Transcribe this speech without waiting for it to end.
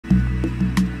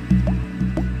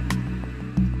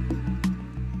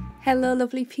Hello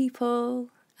lovely people,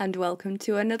 and welcome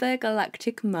to another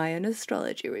Galactic Mayan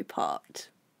Astrology report.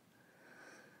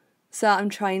 So I'm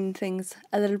trying things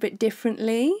a little bit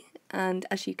differently, and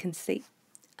as you can see,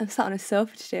 I'm sat on a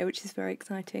sofa today, which is very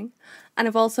exciting. And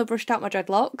I've also brushed out my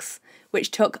dreadlocks,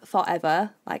 which took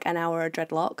forever, like an hour a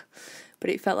dreadlock, but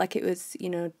it felt like it was,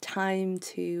 time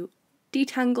to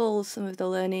detangle some of the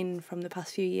learning from the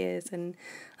past few years and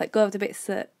let go of the bits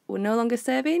that were no longer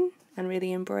serving and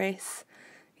really embrace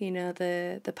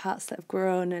the parts that have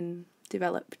grown and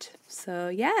developed. So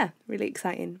yeah, really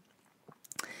exciting.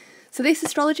 So this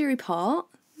astrology report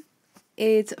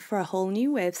is for a whole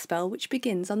new Wavespell, which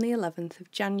begins on the 11th of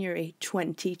January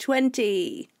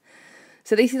 2020.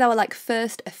 So this is our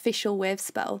first official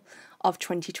Wavespell of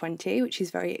 2020, which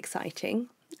is very exciting.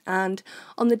 And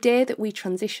on the day that we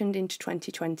transitioned into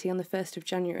 2020, on the 1st of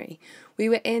January, we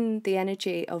were in the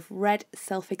energy of red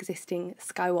self-existing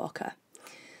Skywalker.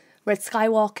 Red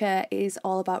Skywalker is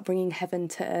all about bringing heaven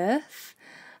to earth,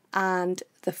 and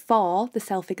the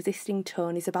self-existing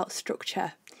tone, is about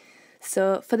structure.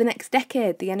 So for the next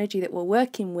decade, the energy that we're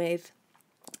working with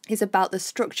is about the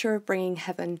structure of bringing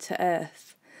heaven to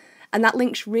earth. And that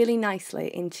links really nicely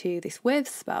into this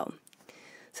Wavespell.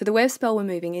 So the Wavespell we're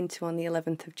moving into on the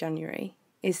 11th of January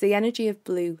is the energy of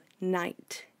blue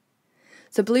night.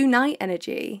 So blue night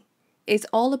energy is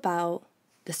all about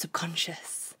the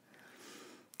subconscious.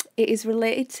 It is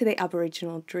related to the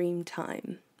Aboriginal dream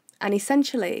time. And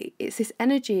essentially, it's this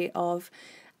energy of,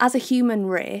 as a human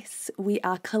race, we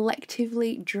are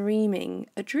collectively dreaming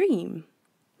a dream.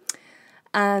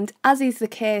 And as is the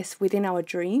case within our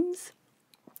dreams,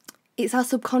 it's our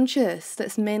subconscious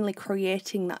that's mainly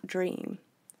creating that dream.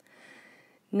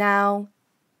 Now,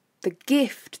 the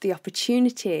gift, the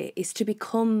opportunity, is to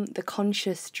become the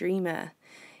conscious dreamer.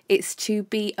 It's to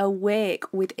be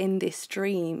awake within this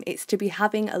dream. It's to be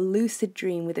having a lucid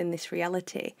dream within this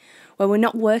reality, where we're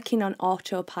not working on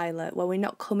autopilot, where we're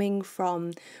not coming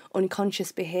from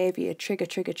unconscious behaviour, trigger.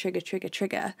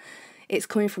 It's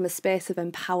coming from a space of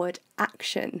empowered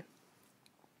action.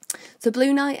 So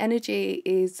blue night energy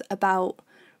is about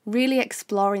really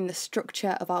exploring the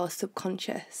structure of our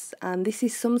subconscious. And this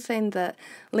is something that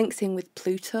links in with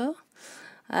Pluto.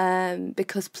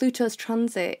 Because Pluto's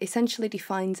transit essentially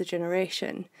defines a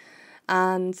generation,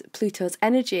 and Pluto's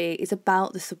energy is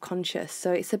about the subconscious.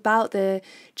 So it's about the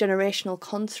generational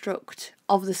construct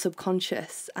of the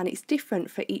subconscious, and it's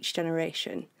different for each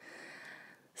generation.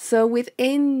 So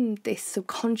within this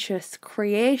subconscious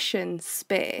creation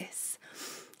space,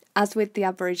 as with the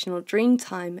Aboriginal dream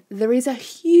time, there is a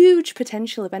huge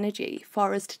potential of energy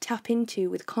for us to tap into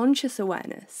with conscious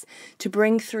awareness to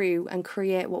bring through and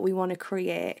create what we want to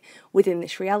create within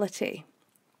this reality.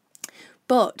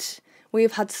 But we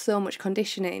have had so much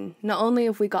conditioning. Not only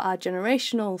have we got our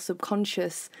generational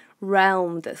subconscious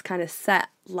realm that's kind of set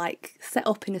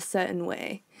up in a certain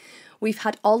way, we've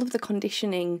had all of the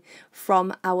conditioning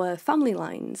from our family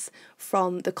lines,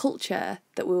 from the culture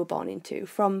that we were born into,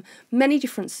 from many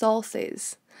different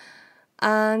sources.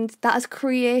 And that has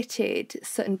created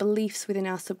certain beliefs within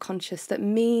our subconscious that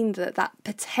mean that that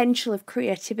potential of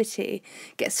creativity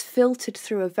gets filtered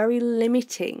through a very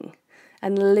limiting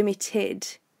and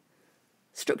limited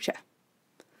structure.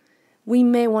 We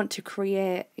may want to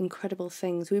create incredible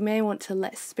things. We may want to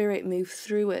let spirit move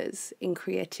through us in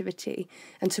creativity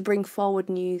and to bring forward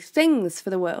new things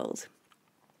for the world.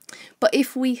 But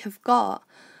if we have got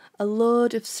a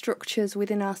load of structures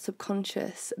within our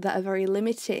subconscious that are very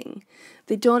limiting,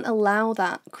 they don't allow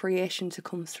that creation to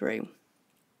come through.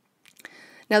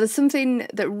 Now, there's something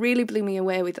that really blew me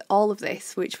away with all of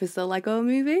this, which was the Lego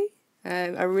movie.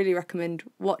 I really recommend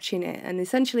watching it. And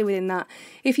essentially within that,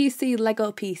 if you see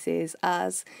Lego pieces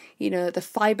as, the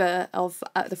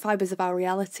fibres of our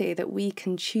reality that we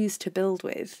can choose to build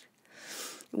with,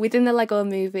 within the Lego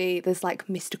movie, there's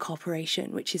Mr.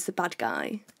 Corporation, which is the bad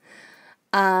guy.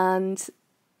 And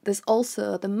there's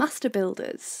also the master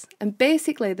builders. And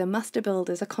basically the master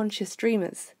builders are conscious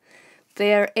dreamers.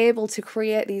 They are able to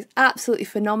create these absolutely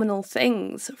phenomenal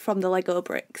things from the Lego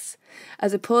bricks,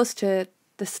 as opposed to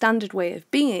the standard way of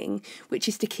being, which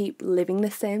is to keep living the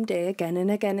same day again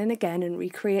and again and again and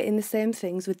recreating the same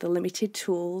things with the limited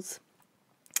tools.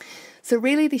 So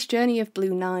really this journey of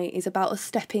blue night is about us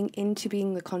stepping into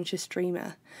being the conscious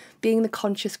dreamer, being the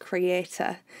conscious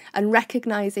creator, and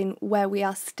recognising where we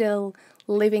are still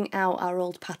living out our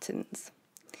old patterns.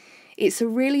 It's a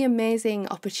really amazing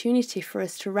opportunity for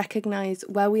us to recognise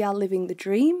where we are living the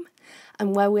dream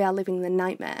and where we are living the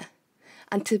nightmare,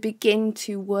 and to begin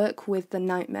to work with the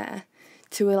nightmare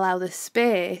to allow the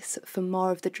space for more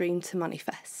of the dream to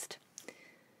manifest.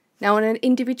 Now, on an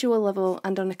individual level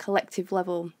and on a collective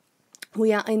level,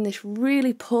 we are in this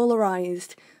really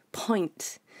polarised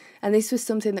point. And this was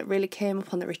something that really came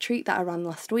up on the retreat that I ran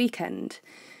last weekend.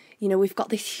 You know, we've got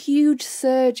this huge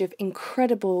surge of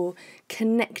incredible,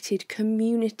 connected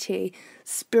community,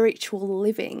 spiritual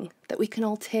living that we can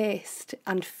all taste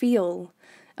and feel,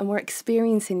 and we're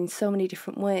experiencing in so many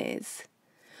different ways.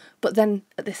 But then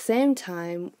at the same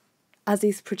time, as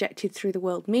is projected through the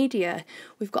world media,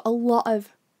 we've got a lot of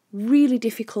really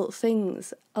difficult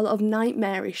things, a lot of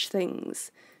nightmarish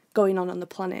things going on the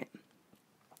planet.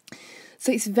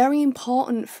 So it's very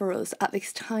important for us at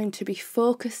this time to be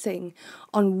focusing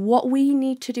on what we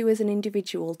need to do as an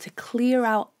individual to clear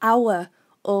out our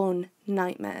own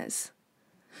nightmares,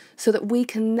 so that we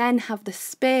can then have the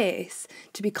space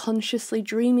to be consciously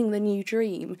dreaming the new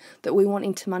dream that we're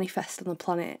wanting to manifest on the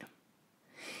planet.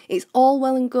 It's all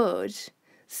well and good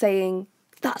saying,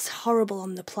 that's horrible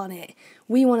on the planet,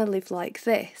 we want to live like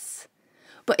this.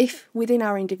 But if within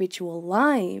our individual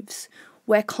lives,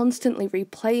 we're constantly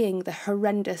replaying the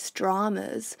horrendous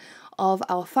dramas of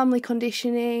our family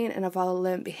conditioning and of our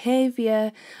learned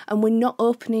behaviour, and we're not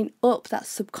opening up that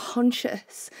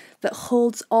subconscious that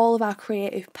holds all of our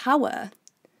creative power,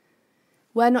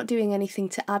 we're not doing anything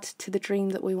to add to the dream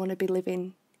that we want to be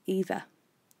living either.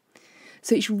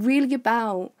 So it's really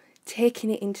about taking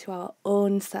it into our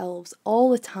own selves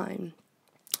all the time,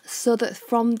 so that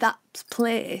from that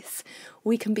place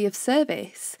we can be of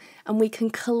service and we can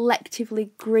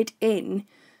collectively grid in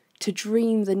to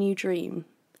dream the new dream.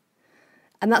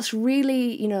 And that's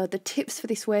really, you know, the tips for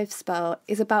this Wavespell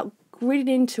is about gridding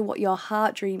into what your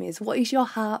heart dream is, what is your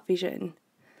heart vision,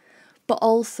 but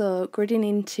also gridding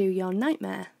into your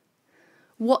nightmare.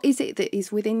 What is it that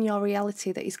is within your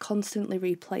reality that is constantly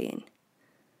replaying?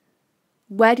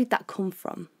 Where did that come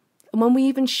from? And when we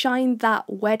even shine that,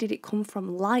 where did it come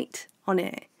from, light on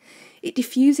it, it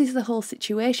diffuses the whole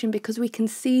situation because we can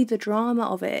see the drama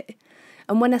of it.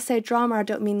 And when I say drama, I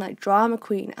don't mean like drama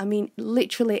queen. I mean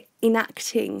literally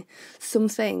enacting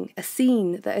something, a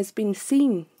scene that has been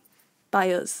seen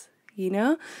by us, you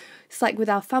know? It's like with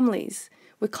our families.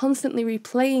 We're constantly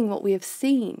replaying what we have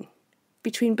seen.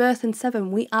 Between birth and 7,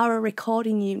 we are a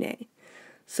recording unit.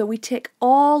 So we take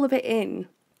all of it in.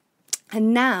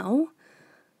 And now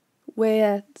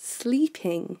we're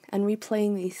sleeping and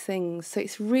replaying these things. So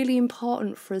it's really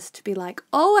important for us to be like,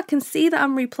 oh, I can see that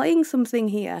I'm replaying something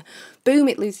here. Boom,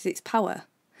 it loses its power.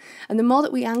 And the more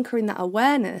that we anchor in that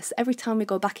awareness, every time we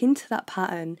go back into that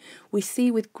pattern, we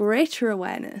see with greater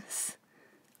awareness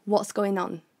what's going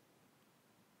on.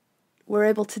 We're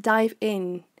able to dive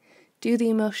in, do the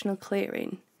emotional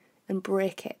clearing, and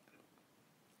break it.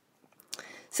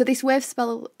 So this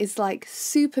Wavespell is like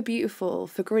super beautiful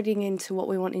for gridding into what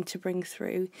we're wanting to bring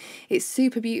through. It's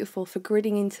super beautiful for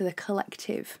gridding into the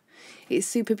collective. It's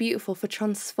super beautiful for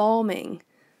transforming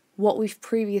what we've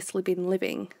previously been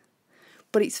living.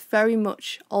 But it's very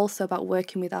much also about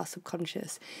working with our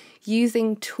subconscious,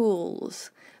 using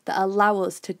tools that allow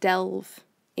us to delve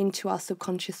into our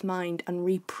subconscious mind and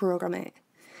reprogram it.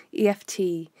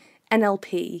 EFT,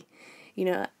 NLP,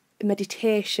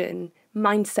 meditation,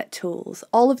 mindset tools,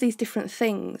 all of these different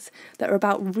things that are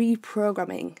about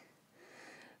reprogramming.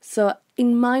 So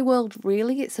in my world,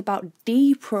 really, it's about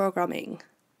deprogramming.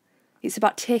 It's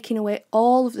about taking away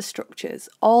all of the structures,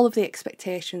 all of the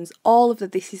expectations, all of the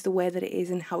this is the way that it is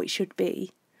and how it should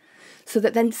be, so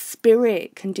that then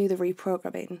spirit can do the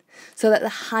reprogramming, so that the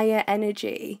higher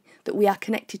energy that we are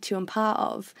connected to and part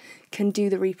of can do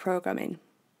the reprogramming.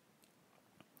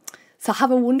 So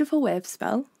have a wonderful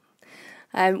Wavespell.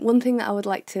 One thing that I would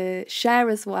like to share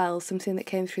as well, something that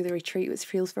came through the retreat which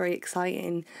feels very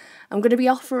exciting, I'm going to be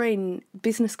offering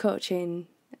business coaching,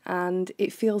 and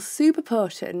it feels super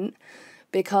potent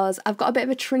because I've got a bit of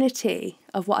a trinity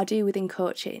of what I do within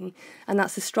coaching, and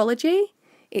that's astrology,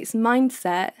 it's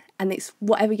mindset, and it's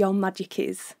whatever your magic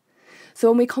is. So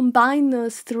when we combine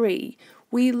those three,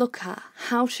 we look at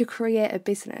how to create a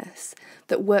business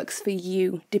that works for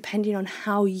you depending on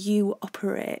how you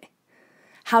operate.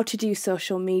 How to do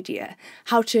social media,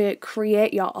 how to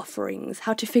create your offerings,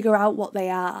 how to figure out what they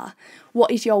are,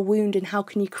 what is your wound and how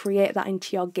can you create that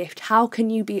into your gift, how can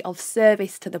you be of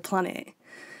service to the planet,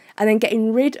 and then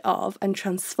getting rid of and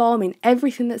transforming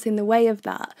everything that's in the way of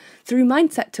that through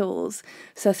mindset tools,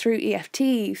 so through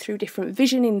EFT, through different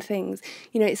visioning things.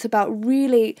 It's about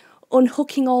really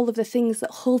unhooking all of the things that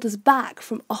hold us back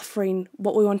from offering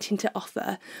what we're wanting to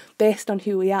offer based on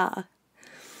who we are.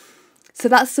 So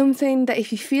that's something that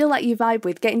if you feel like you vibe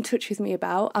with, get in touch with me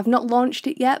about. I've not launched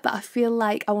it yet, but I feel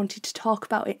like I wanted to talk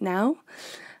about it now.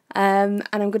 And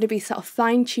I'm going to be sort of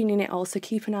fine-tuning it all, so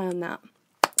keep an eye on that.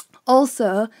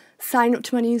 Also, sign up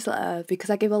to my newsletter because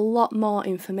I give a lot more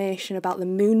information about the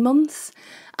moon months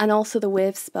and also the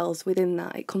wave spells within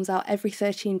that. It comes out every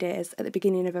 13 days at the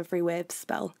beginning of every wave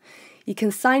spell. You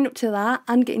can sign up to that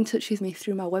and get in touch with me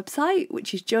through my website,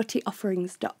 which is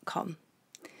jyotiofferings.com.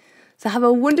 So have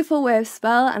a wonderful wave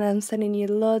spell, and I'm sending you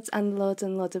loads and loads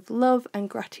and loads of love and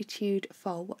gratitude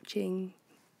for watching.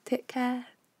 Take care.